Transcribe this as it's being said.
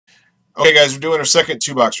Okay, guys, we're doing our second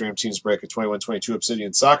two-box Ram Teams break at 21-22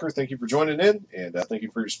 Obsidian Soccer. Thank you for joining in, and thank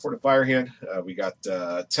you for your support of Firehand. We got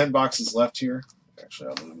 10 boxes left here. Actually,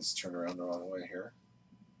 I'll move this turn around the wrong way here.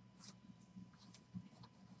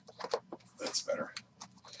 That's better.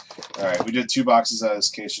 All right, we did two boxes out of this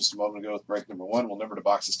case just a moment ago with break number one. We'll number the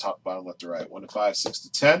boxes top to bottom, left to right, 1 to 5, 6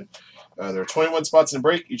 to 10. There are 21 spots in a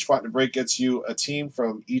break. Each spot in a break gets you a team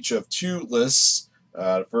from each of two lists.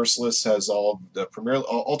 The first list has all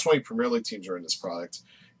 20 Premier League teams are in this product,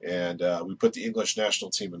 and we put the English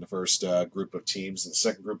national team in the first group of teams, and the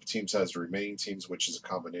second group of teams has the remaining teams, which is a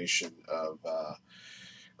combination of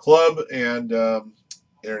club and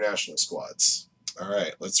international squads. All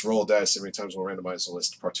right, let's roll dice. How many times we'll randomize the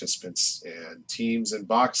list of participants and teams and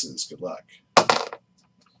boxes. Good luck.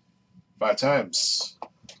 5 times.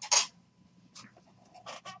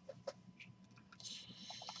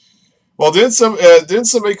 Well, didn't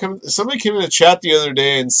somebody came in the chat the other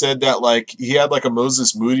day and said that like he had like a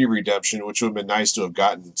Moses Moody redemption, which would have been nice to have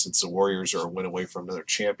gotten since the Warriors are a win away from another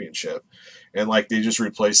championship, and like they just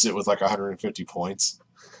replaced it with like 150 points.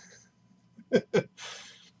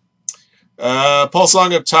 Paul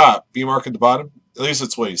Song up top, B Mark at the bottom. At least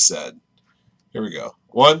that's what he said. Here we go.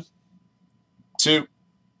 1, 2,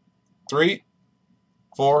 3,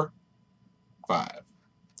 4, 5.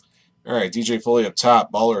 All right, DJ Foley up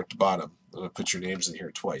top, Baller at the bottom. I'm going to put your names in here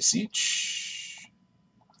twice each.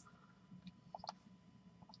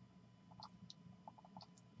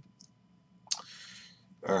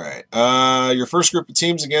 All right. Your first group of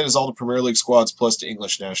teams, again, is all the Premier League squads plus the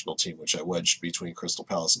English national team, which I wedged between Crystal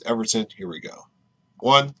Palace and Everton. Here we go.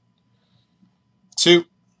 1, 2,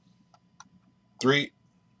 3,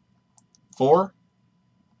 4,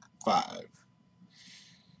 5.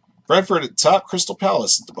 Brentford at the top, Crystal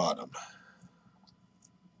Palace at the bottom.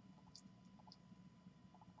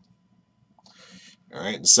 All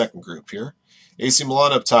right, in the second group here. AC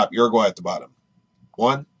Milan up top, Uruguay at the bottom.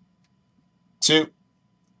 1, 2,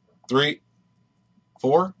 3,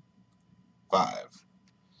 4, 5.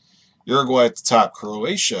 Uruguay at the top,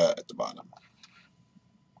 Croatia at the bottom.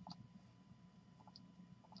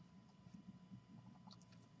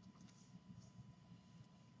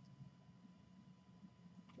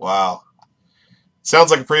 Wow. Sounds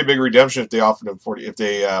like a pretty big redemption if they offered him put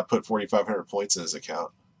 4,500 points in his account.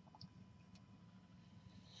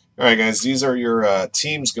 All right, guys, these are your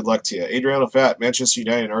teams. Good luck to you. Adriano Fat, Manchester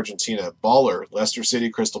United and Argentina. Baller, Leicester City,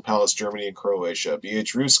 Crystal Palace, Germany, and Croatia.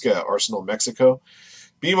 BH Ruska, Arsenal, Mexico.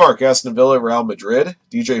 B Mark, Aston Villa, Real Madrid.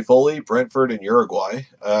 DJ Foley, Brentford, and Uruguay.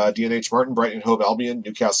 DNH Martin, Brighton and Hove Albion,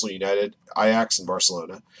 Newcastle United, Ajax, and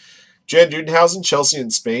Barcelona. Jan Dudenhausen, Chelsea in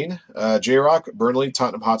Spain. J-Rock, Burnley,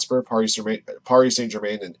 Tottenham Hotspur, Paris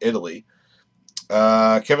Saint-Germain in Italy.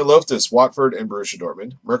 Kevin Loftus, Watford and Borussia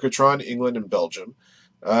Dortmund. Mercatron, England and Belgium.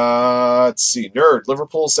 Let's see. Nerd,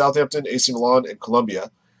 Liverpool, Southampton, AC Milan, and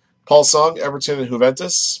Colombia. Paul Song, Everton and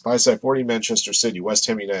Juventus. Byside 40, Manchester City, West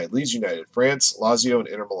Ham United, Leeds United, France, Lazio, and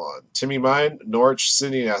Inter Milan. Timmy Mine, Norwich,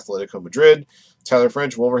 Sydney, and Atletico Madrid. Tyler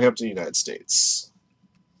French, Wolverhampton, United States.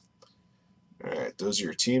 All right, those are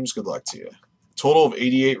your teams. Good luck to you. Total of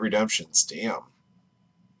 88 redemptions. Damn.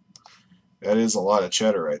 That is a lot of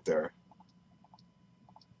cheddar right there.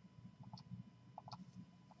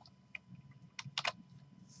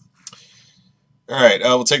 All right,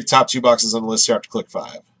 we'll take the top two boxes on the list here after click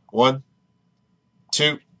 5. 1,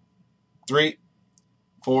 2, 3,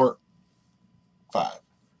 4, 5.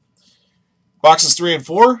 Boxes 3 and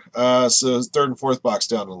 4, so third and fourth box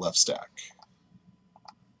down on the left stack.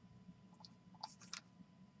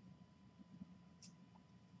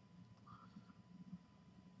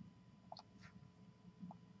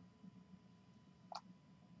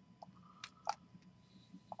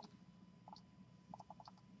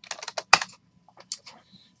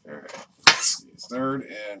 All right, let's see. Third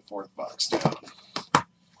and fourth box down. All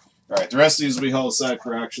right, the rest of these will be held aside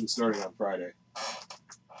for action starting on Friday.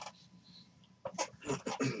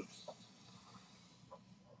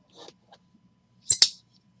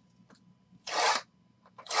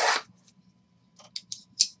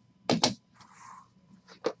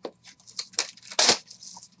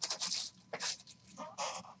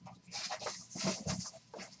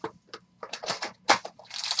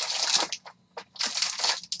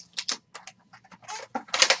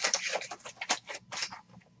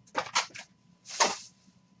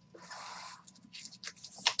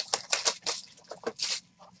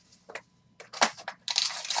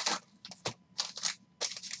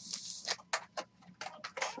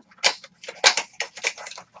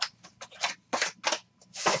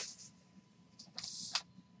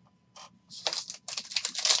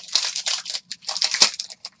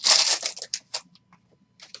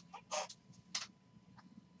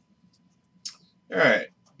 All right,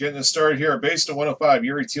 getting us started here. Base to 105,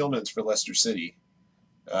 Yuri Tielemans for Leicester City.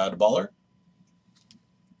 The baller.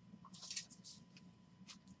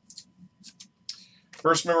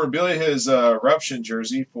 First memorabilia, his Eruption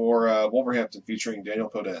jersey for Wolverhampton featuring Daniel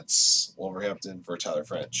Podence. Wolverhampton for Tyler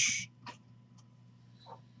French.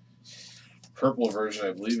 Purple version,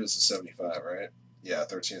 I believe, is a 75, right? Yeah,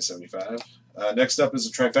 13/75. Next up is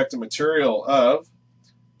a trifecta material of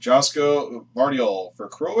Josko Vardiol for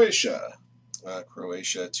Croatia.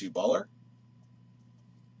 Croatia to baller.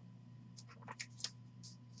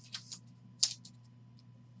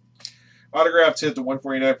 Autographed hit to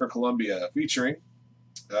 149 for Colombia, featuring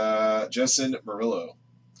Jason Murillo.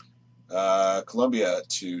 Colombia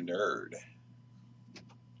to Nerd.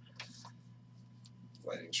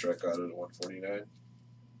 Lightning strike auto to 149.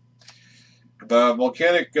 The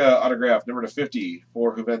Volcanic autograph, number to 50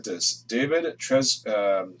 for Juventus, David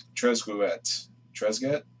Trezeguet.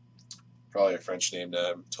 Trezeguet? Probably a French name that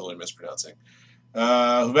I'm totally mispronouncing.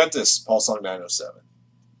 Juventus, Paul Song 907.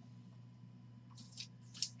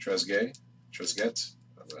 Trezeguet?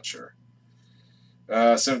 I'm not sure.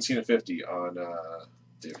 17/50 on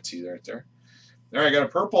David T. right there. All right, got a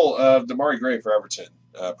purple of Damari Gray for Everton.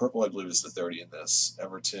 Purple, I believe, is the 30 in this.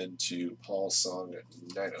 Everton to Paul Song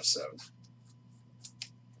 907.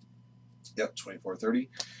 Yep, 24/30.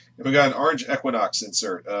 And we got an orange Equinox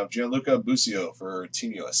insert of Gianluca Busio for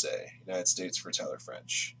Team USA. United States for Tyler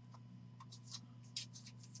French.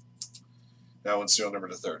 That one's serial number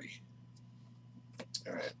to 30.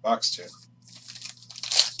 All right, box 2.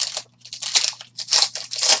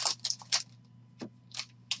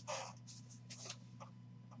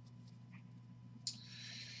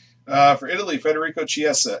 For Italy, Federico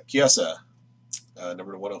Chiesa,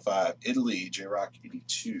 number to 105. Italy, J-Rock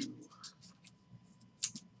 82.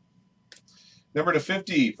 Number to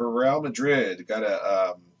 50 for Real Madrid. Got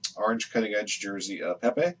a orange cutting edge jersey of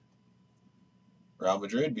Pepe. Real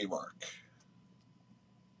Madrid, B-Mark.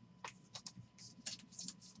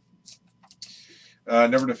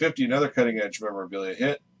 Number to 50, another cutting edge memorabilia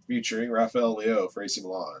hit featuring Rafael Leo for AC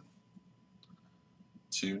Milan.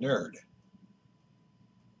 To Nerd.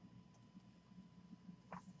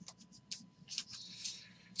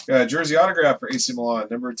 Got a jersey autograph for AC Milan,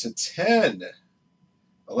 number to 10.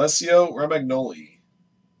 Alessio Romagnoli.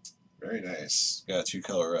 Very nice. Got a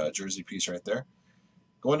 2-color jersey piece right there.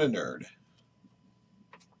 Going to Nerd.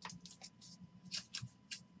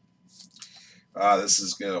 This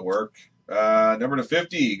is going to work. Number to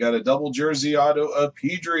 50. Got a double jersey auto of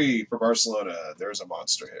Pedri for Barcelona. There's a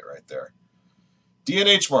monster hit right there.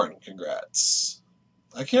 DNH Martin, congrats.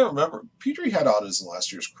 I can't remember. Pedri had autos in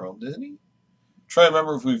last year's Chrome, didn't he? Try to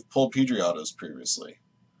remember if we've pulled Pedri autos previously.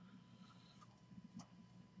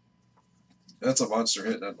 That's a monster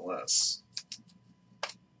hit nonetheless.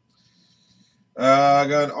 I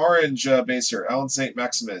got an orange base here. Alan St.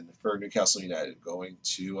 Maximin for Newcastle United going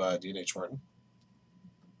to DNH Martin.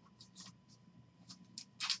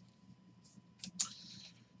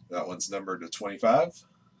 That one's numbered to 25.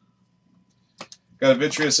 Got a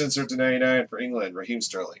Vitreous insert to 99 for England. Raheem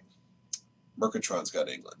Sterling. Mercatron's got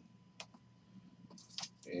England.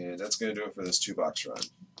 And that's going to do it for this 2-box run.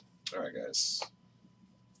 All right, guys.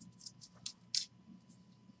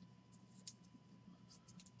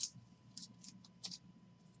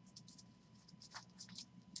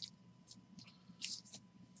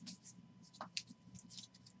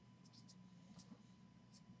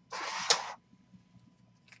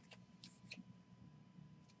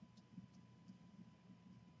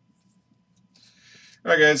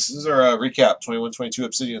 All right, guys, this is our recap, 21-22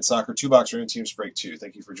 Obsidian Soccer, 2-box random teams break 2.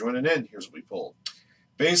 Thank you for joining in. Here's what we pulled.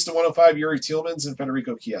 Base to 105, Yuri Tielemans and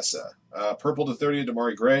Federico Chiesa. Purple to 30,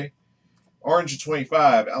 Damari Gray. Orange to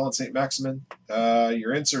 25, Alan St. Maximin.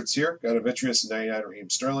 Your inserts here, got a Vitreous 99, Raheem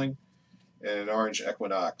Sterling. And an orange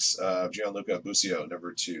Equinox of Gianluca Busio,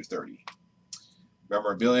 number 230.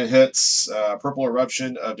 Memorabilia hits, Purple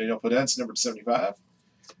Eruption of Daniel Podence, number 75.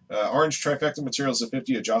 Orange Trifecta Materials of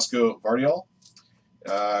 50 of Josko Vardiol.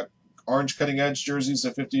 Orange cutting edge jerseys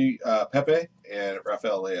of 50 Pepe and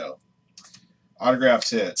Rafael Leo. Autographed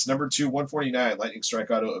hits. Number 2, 149 Lightning Strike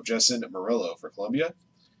auto of Jason Murillo for Colombia.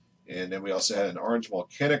 And then we also had an orange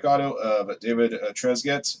volcanic auto of David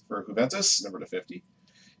Trezeguet for Juventus, number to 50.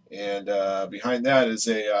 And behind that is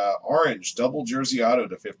a orange double jersey auto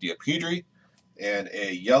to 50 of Pedri and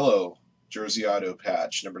a yellow jersey auto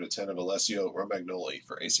patch, number to 10 of Alessio Romagnoli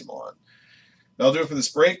for AC Milan. That'll do it for this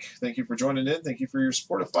break. Thank you for joining in. Thank you for your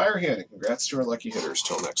support of Firehand, and congrats to our lucky hitters.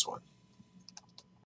 Till next one.